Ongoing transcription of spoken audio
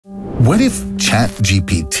What if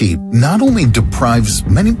ChatGPT not only deprives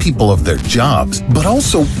many people of their jobs, but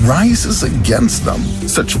also rises against them?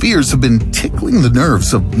 Such fears have been tickling the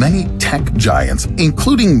nerves of many tech giants,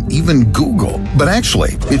 including even Google. But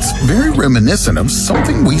actually, it's very reminiscent of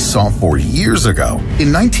something we saw 40 years ago.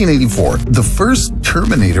 In 1984, the first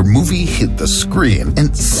Terminator movie hit the screen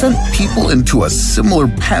and sent people into a similar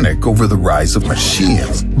panic over the rise of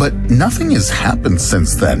machines. But nothing has happened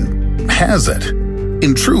since then, has it?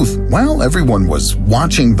 In truth, while everyone was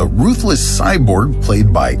watching the ruthless cyborg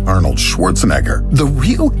played by Arnold Schwarzenegger, the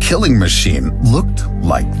real killing machine looked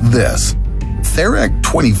like this.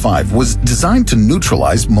 Therac-25 was designed to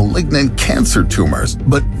neutralize malignant cancer tumors,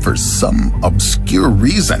 but for some obscure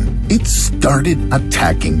reason, it started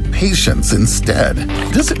attacking patients instead.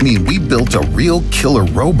 Does it mean we built a real killer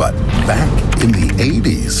robot back in the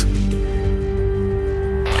 80s?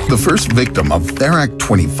 The first victim of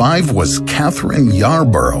Therac-25 was Catherine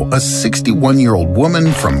Yarborough, a 61-year-old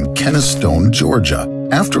woman from Kennestone, Georgia.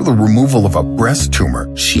 After the removal of a breast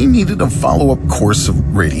tumor, she needed a follow-up course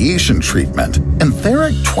of radiation treatment, and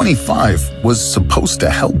Therac-25 was supposed to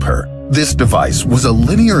help her. This device was a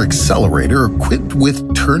linear accelerator equipped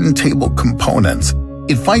with turntable components.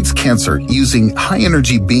 It fights cancer using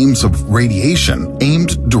high-energy beams of radiation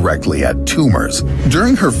aimed directly at tumors.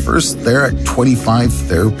 During her first Therac-25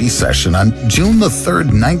 therapy session on June 3,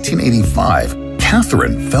 1985,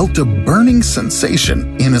 Catherine felt a burning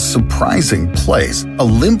sensation in a surprising place, a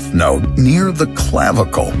lymph node near the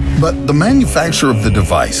clavicle. But the manufacturer of the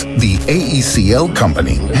device, the AECL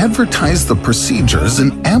company, advertised the procedure as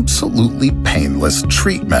an absolutely painless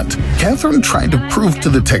treatment. Catherine tried to prove to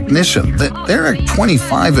the technician that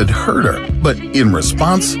Therac-25 had hurt her, but in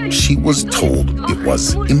response, she was told it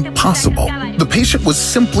was impossible. The patient was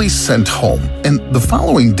simply sent home, and the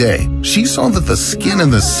following day, she saw that the skin in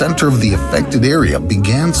the center of the affected area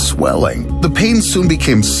began swelling. The pain soon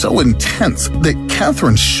became so intense that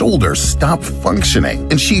Catherine's shoulder stopped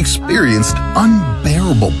functioning, and she experienced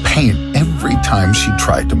unbearable pain every time she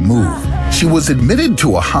tried to move. She was admitted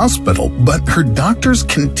to a hospital, but her doctors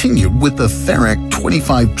continued with the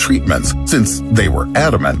Therac-25 treatments since they were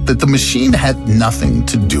adamant that the machine had nothing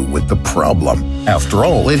to do with the problem. After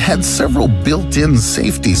all, it had several built-in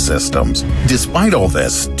safety systems. Despite all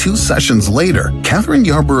this, 2 sessions later, Catherine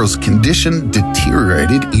Yarborough's condition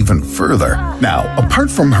deteriorated even further. Now, apart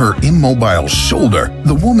from her immobile shoulder,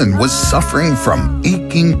 the woman was suffering from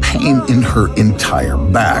aching pain in her entire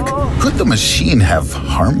back. Could the machine have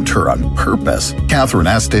harmed her on purpose? Catherine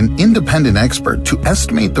asked an independent expert to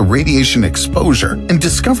estimate the radiation exposure and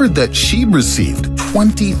discovered that she'd received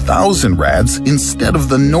 20,000 rads instead of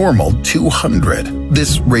the normal 200.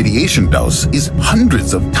 This radiation dose is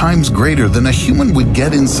hundreds of times greater than a human would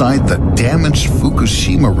get inside the damaged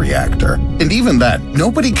Fukushima reactor. And even that,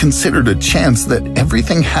 nobody considered a chance that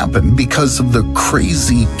everything happened because of the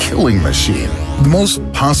crazy killing machine. The most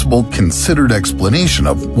possible considered explanation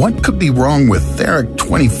of what could be wrong with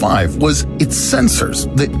Therac-25 was its sensors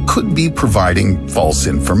that could be providing false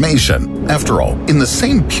information. After all, in the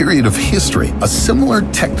same period of history, a similar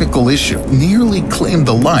technical issue nearly claimed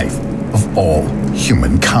the life of all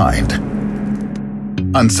humankind.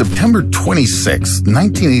 On September 26,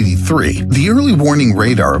 1983, the early warning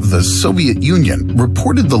radar of the Soviet Union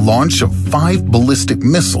reported the launch of 5 ballistic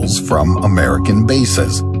missiles from American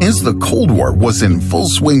bases. As the Cold War was in full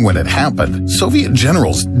swing when it happened, Soviet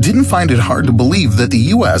generals didn't find it hard to believe that the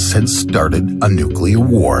U.S. had started a nuclear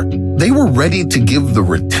war. They were ready to give the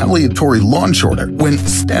retaliatory launch order when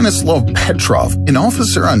Stanislav Petrov, an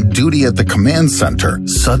officer on duty at the command center,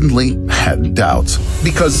 suddenly had doubts.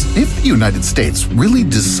 Because if the United States really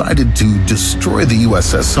decided to destroy the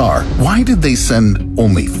USSR, why did they send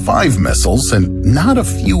only 5 missiles and not a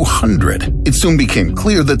few hundred? It soon became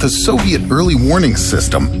clear that the Soviet early warning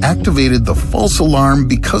system activated the false alarm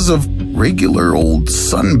because of regular old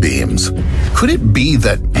sunbeams. Could it be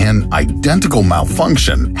that an identical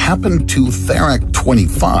malfunction happened to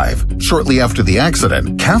Therac-25? Shortly after the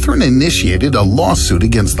accident, Catherine initiated a lawsuit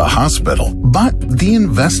against the hospital, but the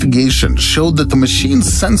investigation showed that the machine's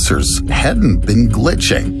sensors hadn't been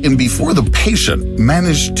glitching, and before the patient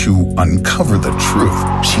managed to uncover the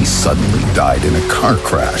truth, she suddenly died in a car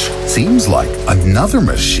crash. Seems like another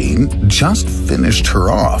machine just finished her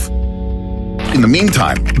off. In the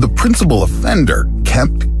meantime, the principal offender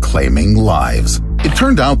kept claiming lives. It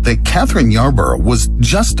turned out that Catherine Yarborough was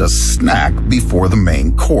just a snack before the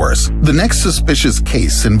main course. The next suspicious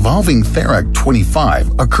case involving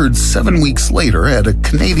Therac-25 occurred 7 weeks later at a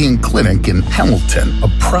Canadian clinic in Hamilton, a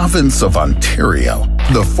province of Ontario.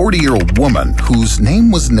 The 40-year-old woman, whose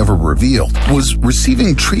name was never revealed, was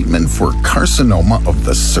receiving treatment for carcinoma of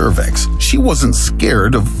the cervix. She wasn't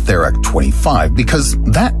scared of Therac 25 because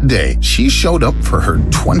that day she showed up for her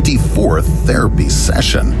 24th therapy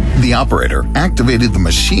session. The operator activated the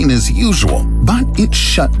machine as usual, but it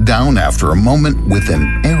shut down after a moment with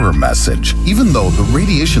an error message. Even though the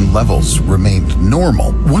radiation levels remained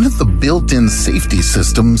normal, one of the built-in safety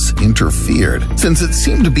systems interfered. Since it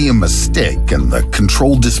seemed to be a mistake and the control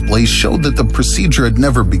display showed that the procedure had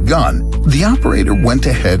never begun, the operator went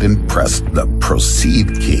ahead and pressed the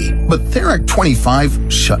proceed key. But Therac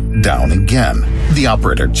 25 shut down again. The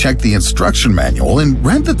operator checked the instruction manual and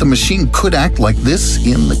read that the machine could act like this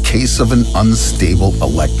in the case of an unstable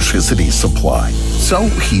electricity supply. So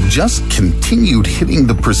he just continued hitting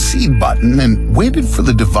the proceed button and waited for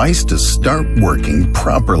the device to start working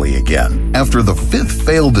properly again. After the 5th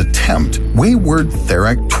failed attempt, wayward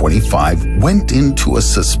Therac 25 went into a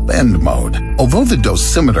suspend mode. Although the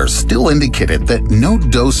dosimeter still indicated that no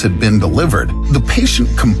dose had been delivered, the patient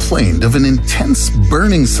complained of an intense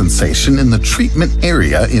burning sensation in the treatment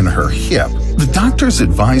area in her hip. The doctors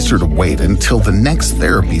advised her to wait until the next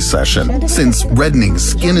therapy session, since reddening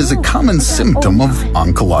skin is a common symptom of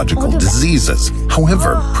oncological diseases.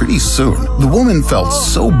 However, pretty soon, the woman felt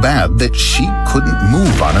so bad that she couldn't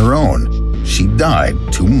move on her own. She died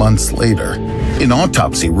 2 months later. An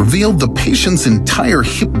autopsy revealed the patient's entire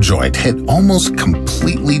hip joint had almost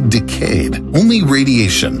completely decayed. Only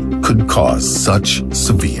radiation could cause such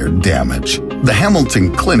severe damage. The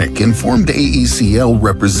Hamilton Clinic informed AECL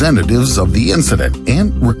representatives of the incident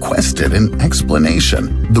and requested an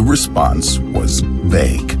explanation. The response was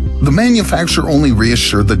vague. The manufacturer only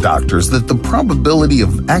reassured the doctors that the probability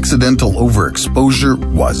of accidental overexposure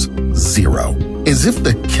was 0. As if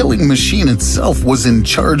the killing machine itself was in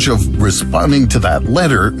charge of responding to that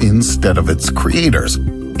letter instead of its creators,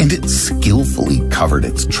 and it skillfully covered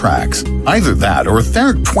its tracks. Either that or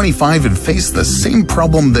Therac 25 had faced the same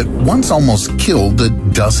problem that once almost killed a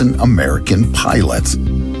dozen American pilots.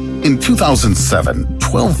 In 2007,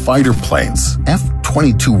 12 fighter planes,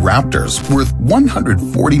 F-22 Raptors, worth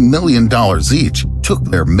 $140 million each, took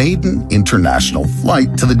their maiden international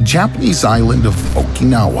flight to the Japanese island of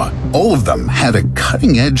Okinawa. All of them had a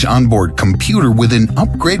cutting-edge onboard computer with an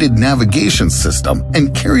upgraded navigation system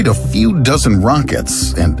and carried a few dozen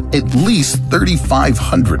rockets and at least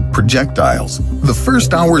 3,500 projectiles. The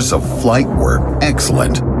first hours of flight were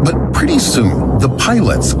excellent, but pretty soon the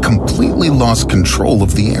pilots completely lost control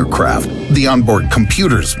of the aircraft. The onboard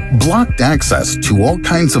computers blocked access to all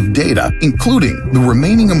kinds of data, including the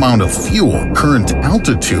remaining amount of fuel, current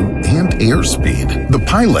altitude, and airspeed. The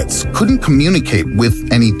pilots couldn't communicate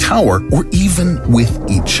with any tower or even with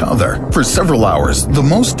each other. For several hours, the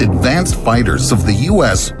most advanced fighters of the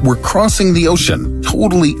U.S. were crossing the ocean,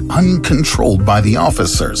 totally uncontrolled by the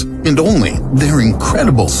officers, and only their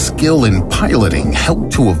incredible skill in piloting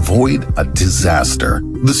helped to avoid a disaster.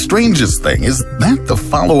 The strangest thing is that the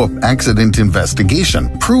follow-up accident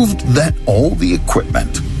investigation proved that all the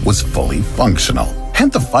equipment was fully functional.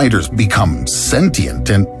 Had the fighters become sentient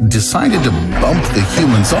and decided to bump the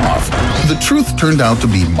humans off, the truth turned out to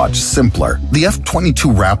be much simpler. The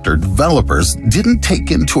F-22 Raptor developers didn't take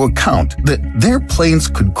into account that their planes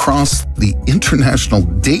could cross the international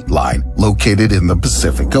date line located in the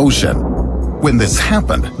Pacific Ocean. When this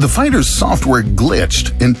happened, the fighter's software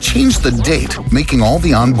glitched and changed the date, making all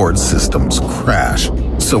the onboard systems crash.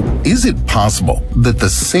 So is it possible that the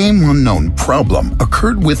same unknown problem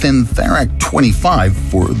occurred within Therac 25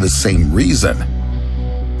 for the same reason?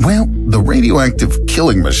 Well, the radioactive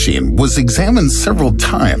killing machine was examined several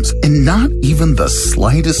times and not even the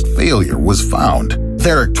slightest failure was found.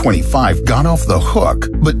 Therac 25 got off the hook,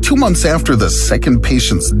 but 2 months after the second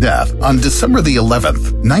patient's death, on December the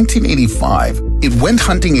 11th, 1985, it went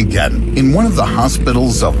hunting again in one of the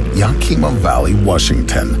hospitals of Yakima Valley,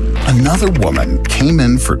 Washington. Another woman came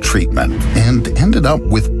in for treatment and ended up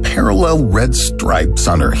with parallel red stripes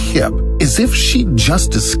on her hip, as if she'd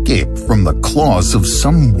just escaped from the claws of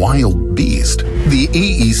some wild beast. The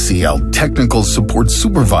AECL technical support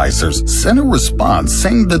supervisors sent a response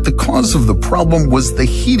saying that the cause of the problem was the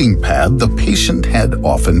heating pad the patient had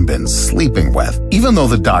often been sleeping with. Even though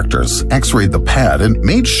the doctors x-rayed the pad and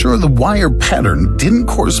made sure the wire pattern didn't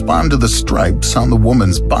correspond to the stripes on the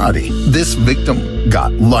woman's body, this victim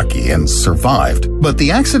got lucky and survived. But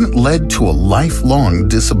the accident led to a lifelong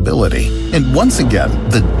disability. And once again,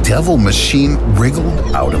 the devil machine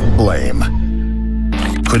wriggled out of blame.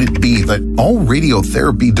 Could it be that all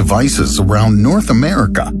radiotherapy devices around North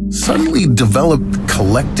America suddenly developed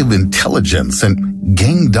collective intelligence and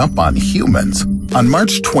ganged up on humans? On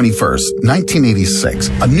March 21st, 1986,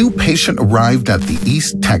 a new patient arrived at the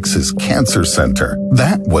East Texas Cancer Center.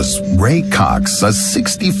 That was Ray Cox, a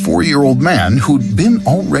 64-year-old man who'd been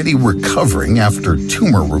already recovering after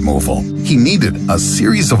tumor removal. He needed a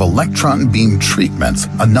series of electron beam treatments,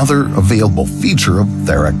 another available feature of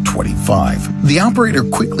Therac 25. The operator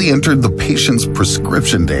quickly entered the patient's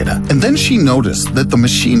prescription data, and then she noticed that the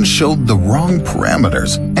machine showed the wrong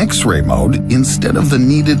parameters, X-ray mode instead of the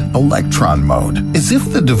needed electron mode. As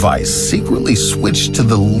if the device secretly switched to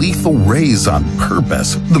the lethal rays on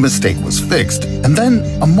purpose, the mistake was fixed, and then,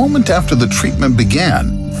 a moment after the treatment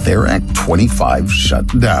began, Therac 25 shut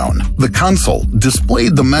down. The console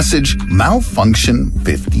displayed the message Malfunction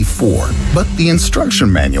 54, but the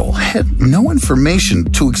instruction manual had no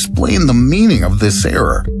information to explain the meaning of this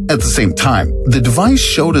error. At the same time, the device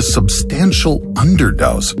showed a substantial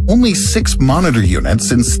underdose, only 6 monitor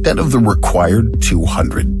units instead of the required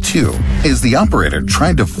 202. As the operator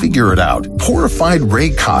tried to figure it out, horrified Ray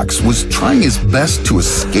Cox was trying his best to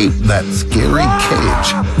escape that scary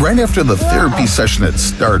cage. Right after the therapy session had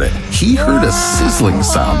started, he heard a sizzling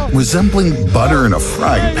sound resembling butter in a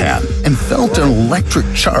frying pan and felt an electric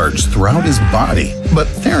charge throughout his body. But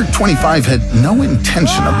Therac 25 had no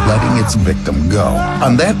intention of letting its victim go.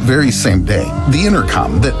 On that very same day, the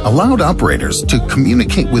intercom that allowed operators to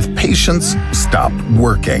communicate with patients stopped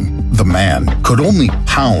working. The man could only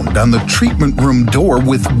pound on the treatment room door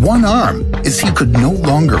with one arm, as he could no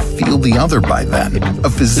longer feel the other by then. A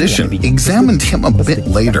physician examined him a bit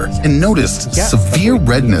later and noticed severe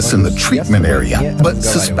redness in the treatment area, but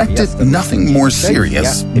suspected nothing more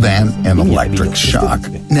serious than an electric shock.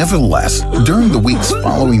 Nevertheless, during the weeks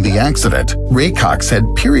following the accident, Ray Cox had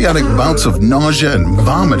periodic bouts of nausea and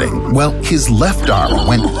vomiting, while his left arm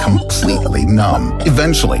went completely numb.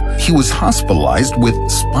 Eventually, he was hospitalized with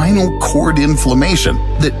spinal cord inflammation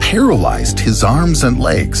that paralyzed his arms and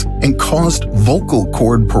legs and caused vocal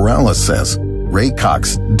cord paralysis. Ray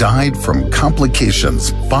Cox died from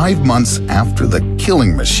complications 5 months after the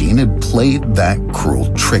killing machine had played that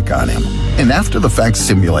cruel trick on him. An after-the-fact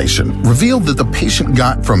simulation revealed that the patient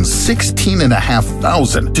got from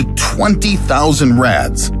 16,500 to 20,000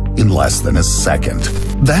 rads in less than a second.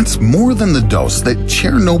 That's more than the dose that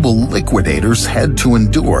Chernobyl liquidators had to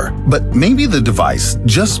endure. But maybe the device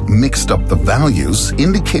just mixed up the values,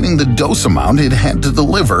 indicating the dose amount it had to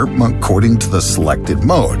deliver according to the selected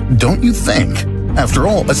mode. Don't you think? After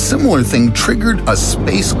all, a similar thing triggered a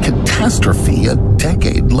space catastrophe a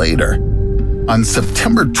decade later. On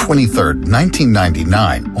September 23,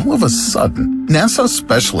 1999, all of a sudden, NASA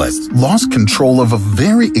specialists lost control of a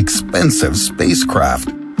very expensive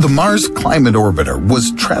spacecraft. The Mars Climate Orbiter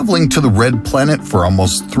was traveling to the Red Planet for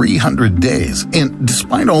almost 300 days, and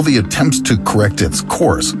despite all the attempts to correct its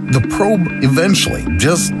course, the probe eventually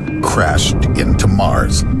just crashed into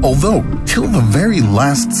Mars. Although, till the very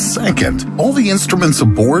last second, all the instruments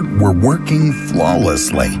aboard were working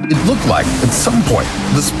flawlessly. It looked like, at some point,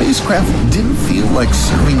 the spacecraft didn't feel like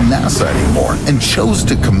serving NASA anymore and chose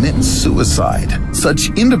to commit suicide. Such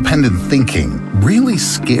independent thinking really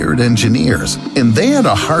scared engineers, and they had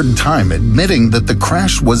a hard time admitting that the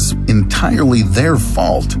crash was entirely their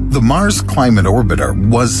fault. The Mars Climate Orbiter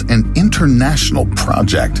was an international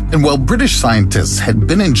project, and while British scientists had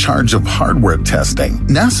been in charge of hardware testing,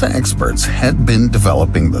 NASA experts had been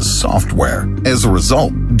developing the software. As a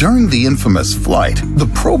result, during the infamous flight, the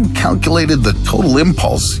probe calculated the total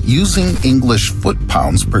impulse using English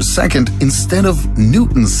foot-pounds per second instead of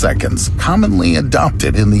Newton seconds, commonly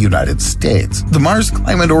adopted in the United States. The Mars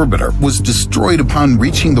Climate Orbiter was destroyed upon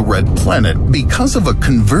reaching the Red Planet because of a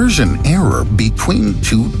conversion error between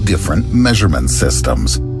two different measurement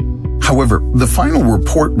systems. However, the final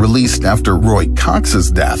report released after Roy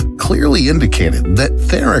Cox's death clearly indicated that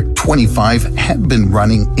Therac 25 had been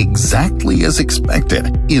running exactly as expected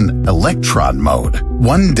in electron mode.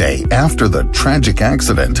 One day after the tragic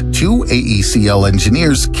accident, 2 AECL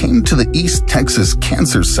engineers came to the East Texas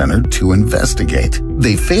Cancer Center to investigate.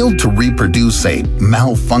 They failed to reproduce a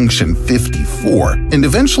malfunction 54 and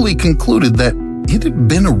eventually concluded that it had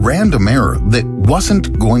been a random error that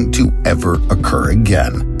wasn't going to ever occur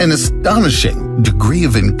again. An astonishing degree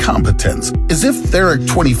of incompetence, as if Therac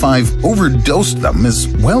 25 overdosed them as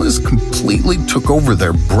well as completely took over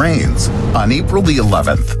their brains. On April the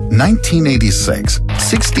 11th, 1986,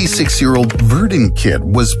 66-year-old Verdun Kid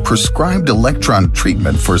was prescribed electron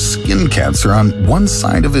treatment for skin cancer on one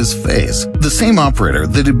side of his face. The same operator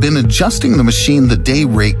that had been adjusting the machine the day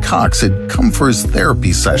Ray Cox had come for his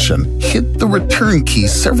therapy session hit the return key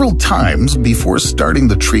several times before starting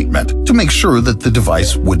the treatment to make sure that the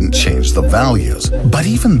device wouldn't change the value. values. But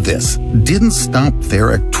even this didn't stop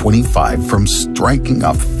Theriac-25 from striking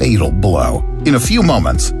a fatal blow. In a few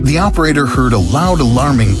moments, the operator heard a loud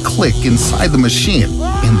alarming click inside the machine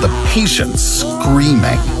and the patient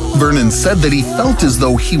screaming. Vernon said that he felt as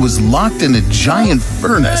though he was locked in a giant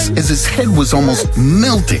furnace as his head was almost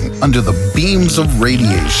melting under the beams of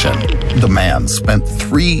radiation. The man spent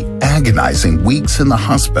 3 agonizing weeks in the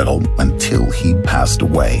hospital until he passed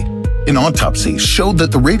away. An autopsy showed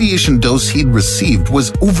that the radiation dose he'd received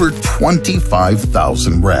was over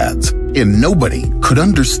 25,000 rads, and nobody could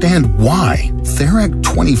understand why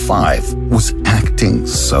Theriac-25 was acting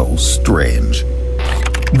so strange.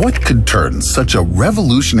 What could turn such a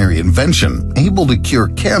revolutionary invention able to cure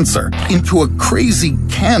cancer into a crazy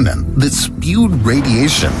cannon that spewed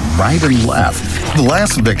radiation right and left? The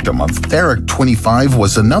last victim of Theriac-25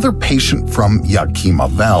 was another patient from Yakima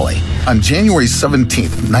Valley. On January 17,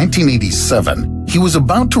 1987, he was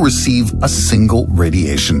about to receive a single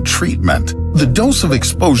radiation treatment. The dose of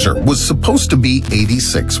exposure was supposed to be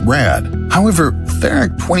 86 rad. However,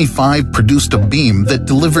 Theriac-25 produced a beam that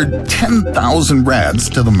delivered 10,000 rads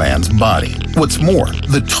to the man's body. What's more,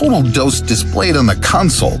 the total dose displayed on the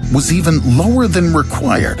console was even lower than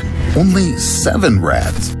required, only 7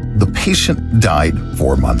 rads. The patient died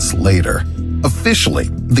 4 months later. Officially,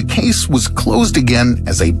 the case was closed again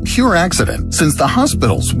as a pure accident, since the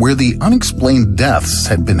hospitals where the unexplained deaths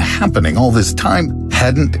had been happening all this time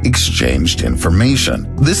hadn't exchanged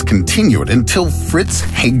information. This continued until Fritz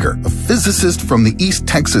Hager, a physicist from the East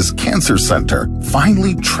Texas Cancer Center,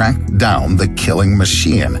 finally tracked down the killing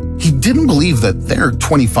machine. He didn't believe that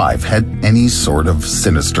Theriac-25 had any sort of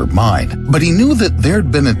sinister mind, but he knew that there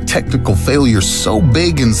had been a technical failure so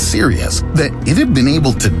big and serious that it had been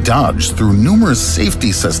able to dodge through numerous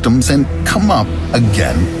safety systems and come up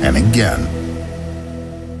again and again.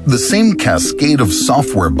 The same cascade of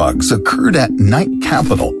software bugs occurred at Knight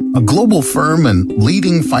Capital, a global firm and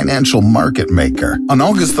leading financial market maker. On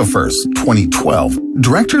August 1st, 2012,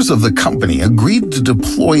 directors of the company agreed to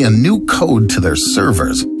deploy a new code to their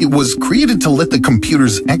servers. It was created to let the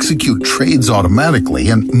computers execute trades automatically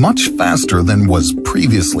and much faster than was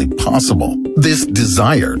previously possible. This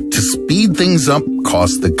desire to speed things up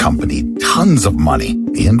cost the company tons of money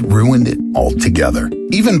and ruined it altogether.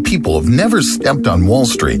 Even people who've never stepped on Wall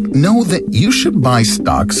Street know that you should buy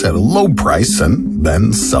stocks at a low price and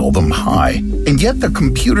then sell them high. And yet the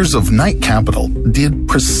computers of Knight Capital did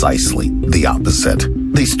precisely the opposite.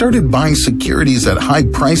 They started buying securities at high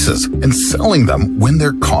prices and selling them when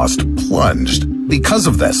their cost plunged. Because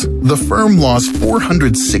of this, the firm lost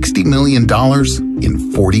 $460 million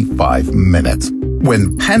in 45 minutes.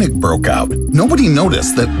 When panic broke out, nobody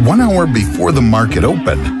noticed that 1 hour before the market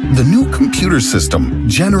opened, the new computer system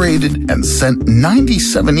generated and sent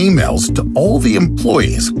 97 emails to all the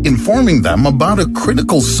employees, informing them about a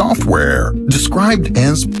critical software error described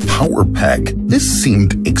as PowerPeg. This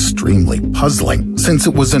seemed extremely puzzling, since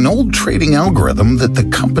it was an old trading algorithm that the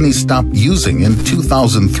company stopped using in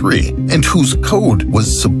 2003 and whose code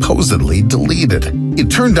was supposedly deleted.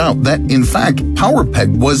 It turned out that, in fact,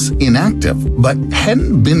 PowerPeg was inactive, but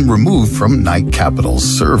hadn't been removed from Knight Capital's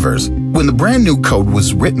servers. When the brand new code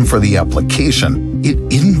was written for the application, it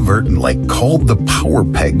inadvertently called the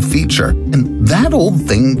PowerPeg feature, and that old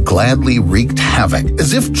thing gladly wreaked havoc,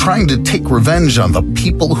 as if trying to take revenge on the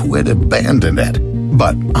people who had abandoned it.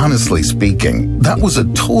 But honestly speaking, that was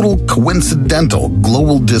a total coincidental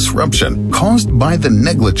global disruption caused by the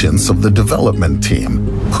negligence of the development team.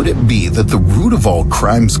 Could it be that the root of all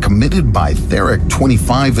crimes committed by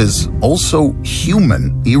Theriac-25 is also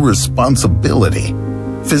human irresponsibility?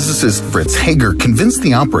 Physicist Fritz Hager convinced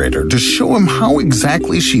the operator to show him how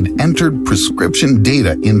exactly she'd entered prescription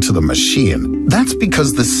data into the machine. That's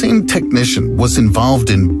because the same technician was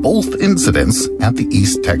involved in both incidents at the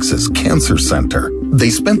East Texas Cancer Center. They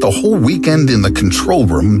spent the whole weekend in the control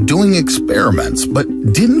room doing experiments, but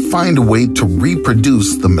didn't find a way to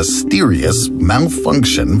reproduce the mysterious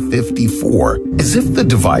malfunction 54, as if the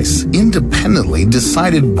device independently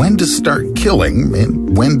decided when to start killing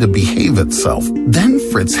and when to behave itself. Then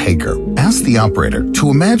Fritz Hager asked the operator to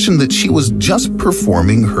imagine that she was just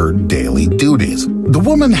performing her daily duties. The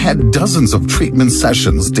woman had dozens of treatment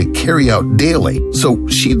sessions to carry out daily, so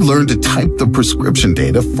she'd learned to type the prescription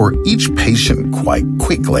data for each patient quite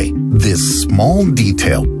quickly. This small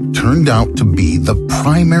detail turned out to be the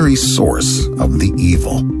primary source of the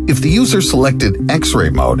evil. If the user selected X-ray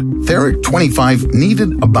mode, Theriac-25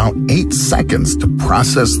 needed about 8 seconds to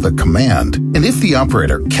process the command, and if the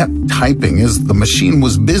operator kept typing as the machine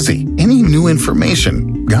was busy, any new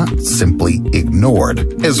information got simply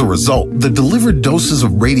ignored. As a result, the delivered doses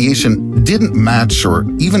of radiation didn't match or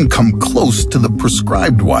even come close to the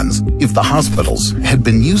prescribed ones. If the hospitals had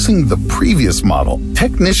been using the previous model,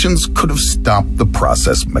 technicians could have stopped the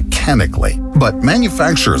process mechanically. But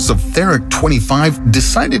manufacturers of Theric-25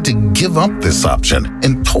 decided to give up this option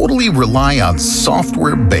and totally rely on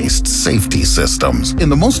software-based safety systems.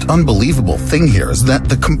 And the most unbelievable thing here is that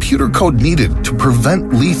the computer code needed to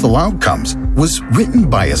prevent lethal outcomes was written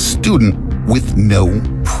by a student with no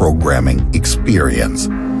programming experience.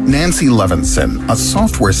 Nancy Levinson, a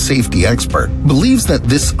software safety expert, believes that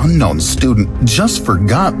this unknown student just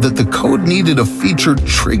forgot that the code needed a feature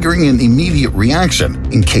triggering an immediate reaction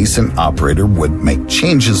in case an operator would make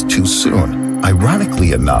changes too soon.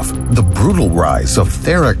 Ironically enough, the brutal rise of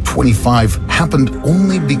Theric-25 happened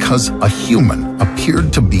only because a human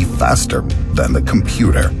appeared to be faster than the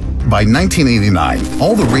computer. By 1989,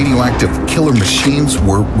 all the radioactive killer machines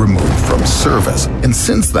were removed from service, and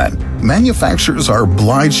since then, manufacturers are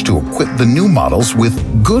obliged to equip the new models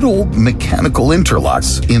with good old mechanical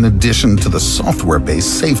interlocks in addition to the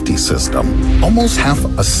software-based safety system. Almost half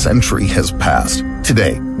a century has passed.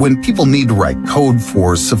 Today, when people need to write code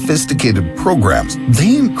for sophisticated programs,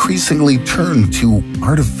 they increasingly turn to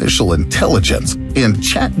artificial intelligence, and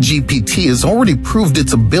ChatGPT has already proved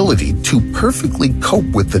its ability to perfectly cope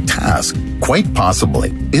with the task. Quite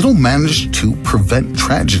possibly, it'll manage to prevent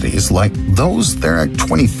tragedies like those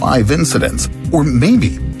Theric-25 incidents, or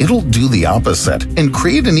maybe it'll do the opposite and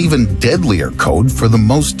create an even deadlier code for the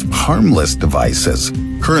most harmless devices.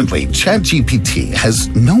 Currently, ChatGPT has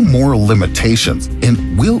no moral limitations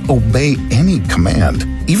and will obey any command,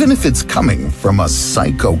 even if it's coming from a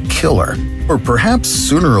psycho killer. Or perhaps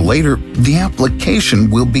sooner or later, the application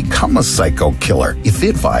will become a psycho killer if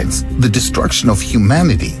it finds the destruction of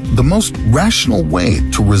humanity the most rational way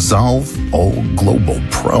to resolve all global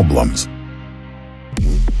problems.